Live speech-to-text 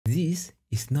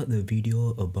is not a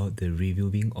video about the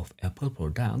reviewing of Apple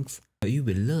products, but you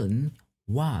will learn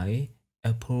why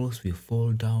apples will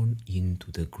fall down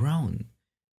into the ground.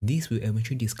 This will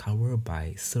eventually be discovered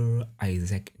by Sir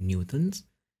Isaac Newton.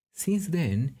 Since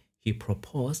then, he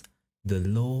proposed the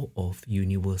law of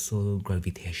universal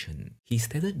gravitation. He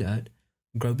stated that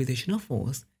gravitational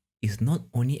force is not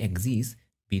only exists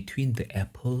between the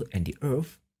apple and the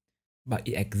earth, but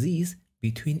it exists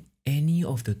between any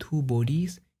of the two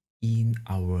bodies in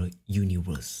our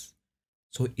universe.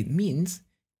 So it means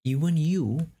even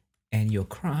you and your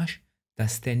crush that are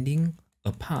standing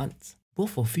apart,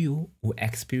 both of you will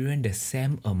experience the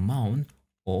same amount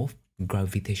of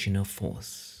gravitational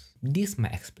force. This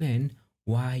might explain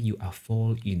why you are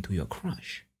fall into your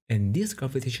crush. And this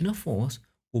gravitational force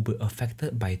will be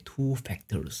affected by two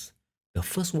factors. The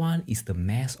first one is the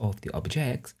mass of the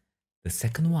objects. The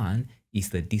second one is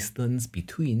the distance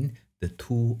between the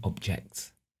two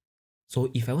objects. So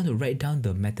if I want to write down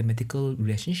the mathematical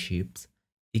relationships,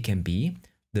 it can be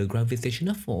the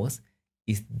gravitational force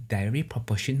is directly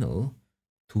proportional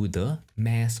to the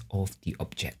mass of the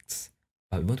objects.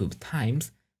 But we want to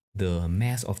times the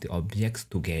mass of the objects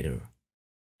together.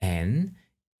 And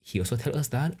he also tells us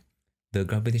that the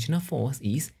gravitational force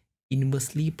is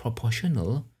inversely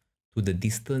proportional to the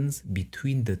distance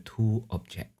between the two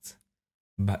objects.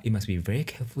 But you must be very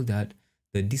careful that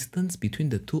the distance between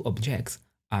the two objects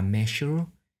are measured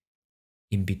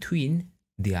in between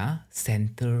their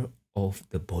center of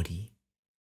the body.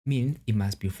 Means it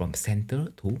must be from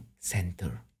center to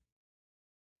center.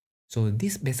 So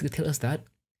this basically tells us that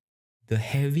the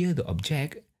heavier the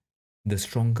object, the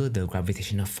stronger the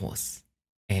gravitational force.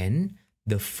 And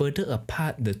the further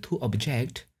apart the two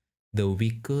objects, the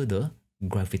weaker the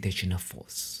gravitational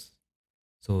force.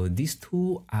 So these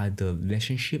two are the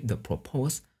relationship that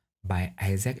proposed by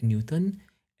Isaac Newton,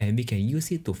 and we can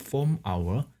use it to form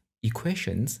our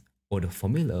equations or the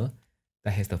formula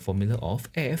that has the formula of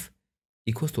F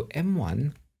equals to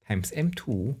m1 times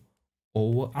m2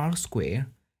 over r squared,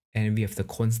 and we have the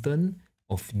constant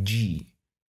of g.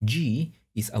 G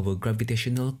is our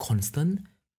gravitational constant,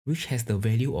 which has the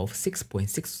value of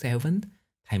 6.67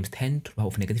 times 10 to the power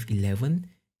of negative 11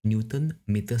 Newton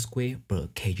meter square per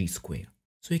kg square.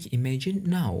 So you can imagine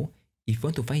now, if you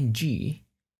want to find G,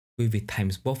 we will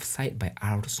times both sides by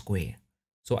r square.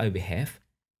 So I will have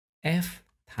F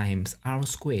times r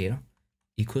square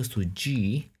equals to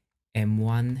G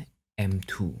m1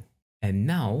 m2. And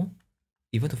now,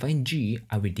 if I want to find G,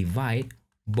 I will divide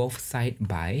both sides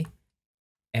by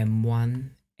m1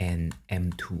 and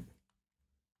m2.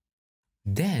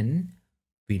 Then,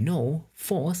 we know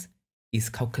force is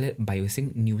calculated by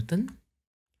using Newton.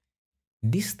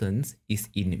 Distance is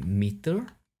in meter,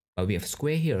 but we have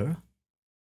square here.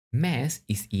 Mass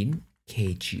is in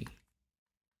kg.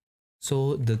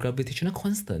 So the gravitational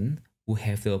constant will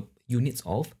have the units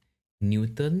of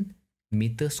Newton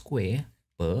meter square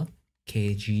per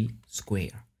kg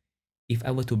square. If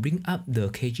I were to bring up the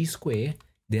kg square,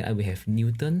 then I will have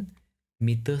Newton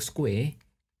meter square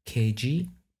kg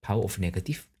power of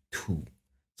negative 2.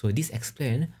 So this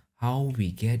explains how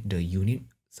we get the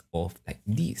units of like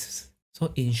this.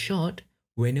 So in short,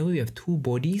 whenever we have two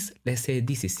bodies, let's say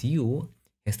this is you,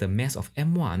 has the mass of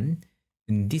m1,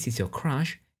 and this is your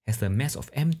crush, has the mass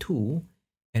of m2,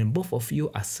 and both of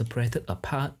you are separated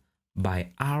apart by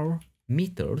r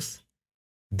meters,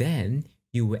 then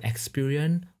you will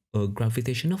experience a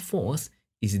gravitational force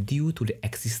is due to the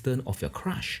existence of your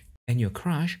crush, and your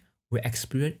crush will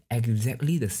experience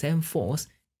exactly the same force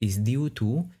is due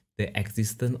to the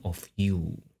existence of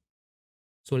you.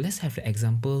 So let's have the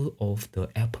example of the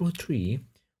apple tree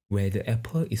where the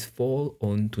apple is fall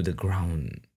onto the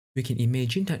ground. We can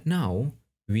imagine that now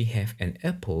we have an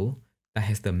apple that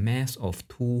has the mass of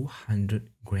 200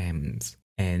 grams,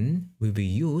 and we will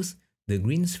use the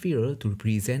green sphere to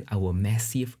represent our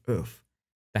massive earth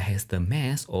that has the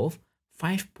mass of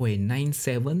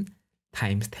 5.97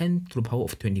 times 10 to the power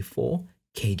of 24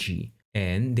 kg,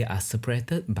 and they are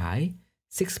separated by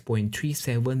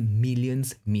 6.37 million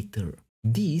meters.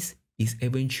 This is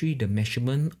eventually the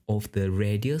measurement of the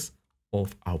radius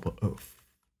of our Earth.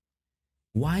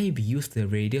 Why we use the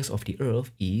radius of the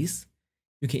Earth is,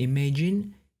 you can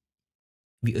imagine,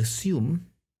 we assume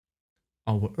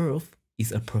our Earth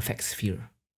is a perfect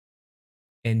sphere,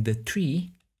 and the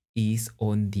tree is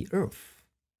on the Earth.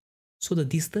 So the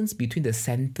distance between the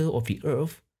center of the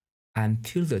Earth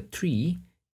until the tree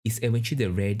is eventually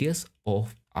the radius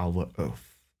of our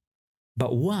Earth.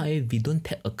 But why we don't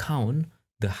take account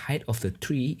the height of the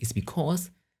tree is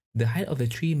because the height of the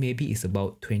tree maybe is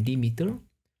about 20 meters.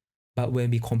 But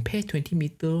when we compare 20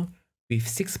 meters with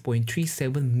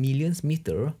 6.37 million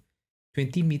meter,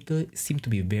 20 meter seem to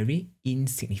be very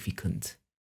insignificant.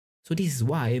 So this is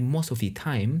why most of the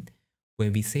time,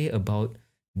 when we say about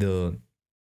the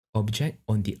object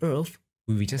on the Earth,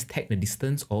 we will just take the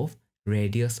distance of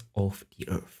radius of the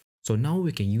Earth. So now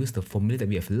we can use the formula that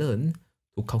we have learned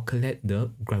to calculate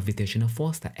the gravitational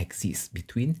force that exists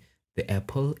between the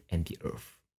apple and the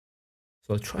Earth.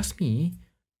 So trust me,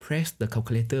 press the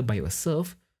calculator by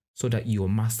yourself so that your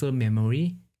muscle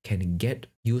memory can get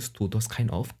used to those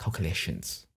kind of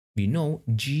calculations. We know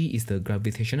G is the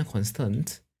gravitational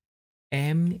constant,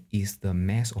 M is the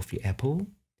mass of the apple,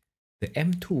 the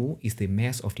M2 is the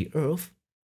mass of the Earth,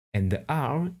 and the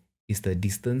R is the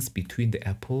distance between the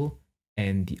apple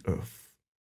and the Earth.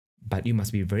 But you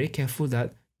must be very careful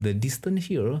that the distance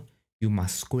here, you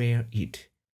must square it,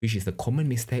 which is the common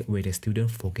mistake where the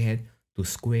student forget to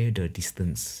square the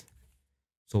distance.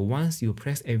 So once you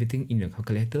press everything in your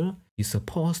calculator, you're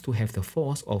supposed to have the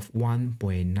force of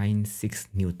 1.96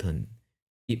 Newton.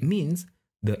 It means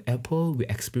the apple will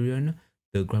experience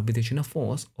the gravitational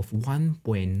force of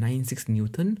 1.96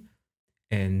 Newton,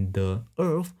 and the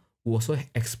Earth will also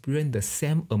experience the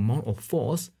same amount of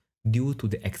force due to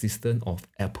the existence of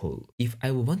apple. If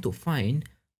I would want to find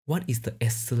what is the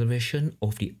acceleration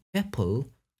of the apple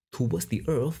towards the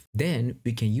Earth, then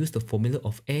we can use the formula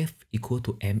of F equal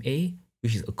to ma,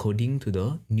 which is according to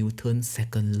the Newton's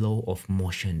second law of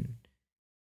motion,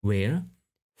 where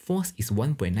force is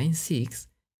 1.96,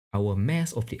 our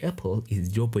mass of the apple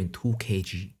is 0.2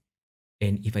 kg.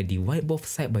 And if I divide both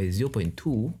sides by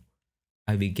 0.2,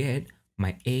 I will get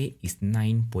my A is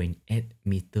 9.8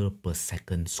 meter per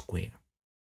second square.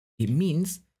 It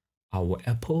means our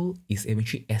apple is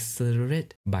eventually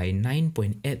accelerated by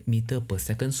 9.8 meter per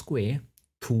second square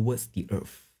towards the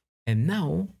Earth. And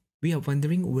now, we are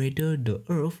wondering whether the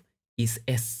Earth is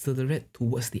accelerated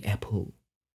towards the apple.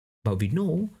 But we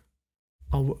know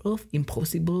our Earth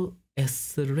impossible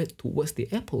accelerate towards the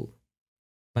apple.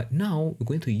 But now we're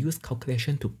going to use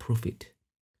calculation to prove it.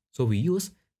 So we use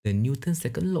the Newton's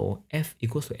second law, F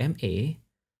equals to ma,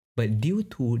 but due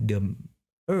to the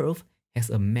Earth has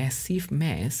a massive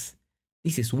mass,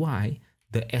 this is why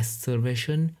the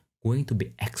acceleration going to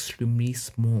be extremely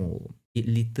small. It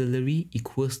literally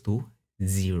equals to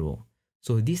 0.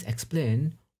 So this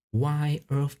explains why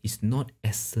Earth is not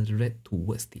accelerated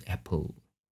towards the apple.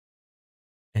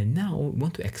 And now we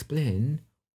want to explain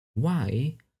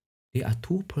why there are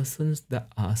two persons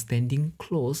that are standing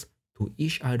close to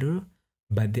each other,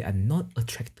 but they are not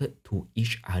attracted to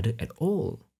each other at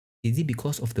all. Is it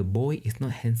because of the boy is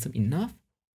not handsome enough,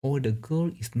 or the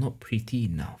girl is not pretty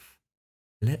enough?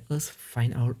 Let us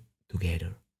find out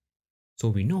together. So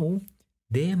we know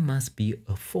there must be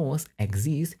a force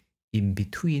exist in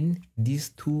between these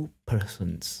two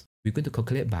persons. We're going to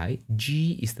calculate by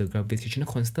G is the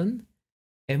gravitational constant,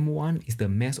 M1 is the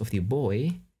mass of the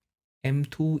boy,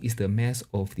 M2 is the mass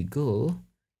of the girl,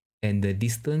 and the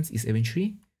distance is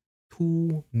eventually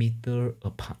 2 meters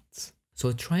apart.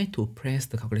 So try to press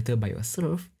the calculator by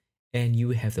yourself and you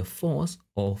will have the force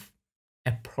of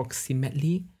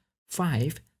approximately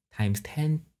 5 times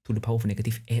 10 to the power of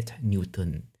negative 8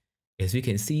 Newton. As we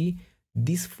can see,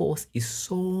 this force is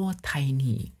so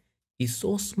tiny, it's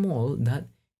so small that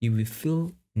you will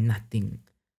feel nothing,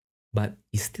 but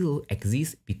it still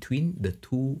exists between the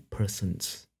two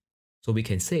persons. So we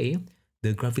can say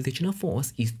the gravitational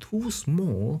force is too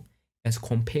small as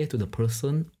compared to the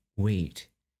person weight.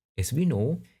 As we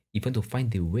know, even to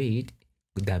find the weight,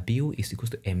 W is equal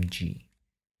to mg.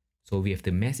 So we have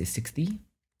the mass is 60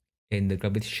 and the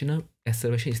gravitational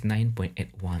acceleration is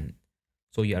 9.81.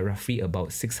 So you are roughly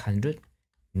about 600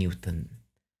 Newton.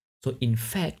 So in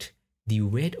fact, the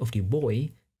weight of the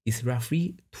boy is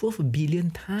roughly 12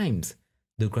 billion times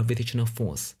the gravitational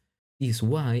force. This is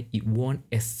why it won't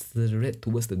accelerate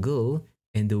towards the girl,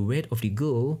 and the weight of the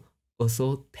girl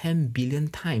also 10 billion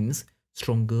times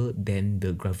stronger than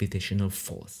the gravitational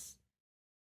force.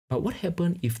 But what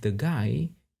happens if the guy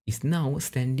is now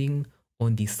standing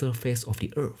on the surface of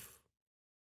the Earth?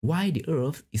 Why the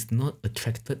Earth is not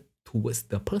attracted towards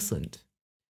the person?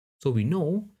 So we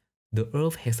know the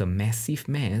Earth has a massive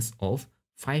mass of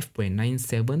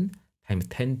 5.97 times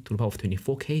 10 to the power of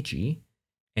 24 kg,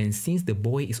 and since the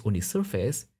boy is on the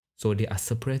surface, so they are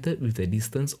separated with the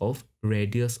distance of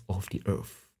radius of the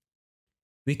Earth.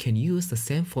 We can use the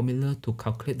same formula to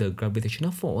calculate the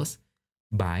gravitational force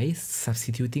by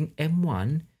substituting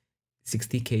m1,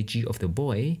 60 kg of the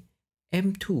boy,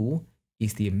 m2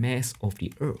 is the mass of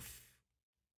the Earth,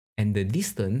 and the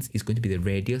distance is going to be the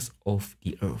radius of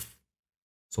the Earth.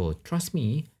 So trust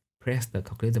me, press the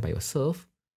calculator by yourself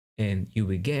and you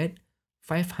will get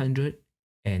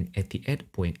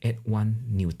 588.81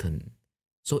 Newton.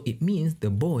 So it means the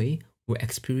boy will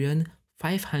experience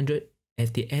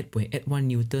 588.81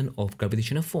 Newton of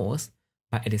gravitational force,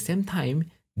 but at the same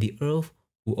time, the Earth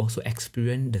will also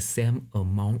experience the same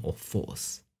amount of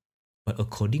force. But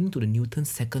according to the Newton's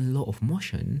second law of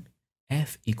motion,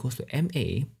 F equals to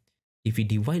ma, if we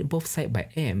divide both sides by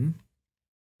m,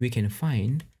 we can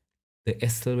find the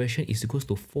acceleration is equals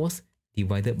to force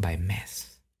divided by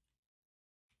mass.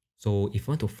 So if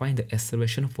we want to find the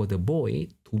acceleration for the boy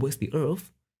towards the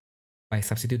Earth, by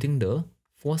substituting the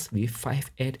force with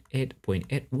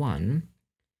 588.81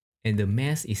 and the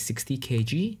mass is 60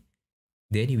 kg,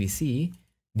 then we see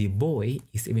the boy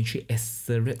is eventually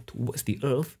accelerated towards the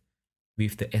Earth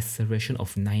with the acceleration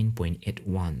of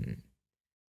 9.81.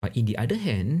 But in the other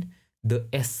hand, the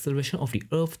acceleration of the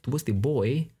Earth towards the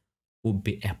boy would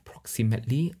be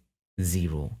approximately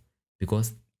 0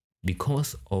 because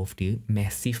of the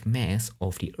massive mass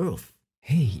of the Earth.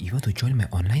 Hey, if you want to join my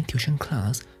online tuition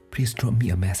class, please drop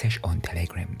me a message on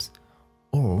Telegrams.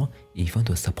 Or if you want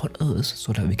to support us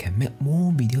so that we can make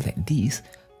more videos like this,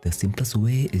 the simplest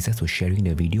way is just to sharing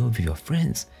the video with your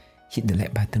friends. Hit the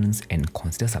like buttons and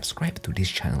consider subscribe to this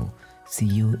channel. See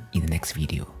you in the next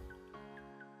video.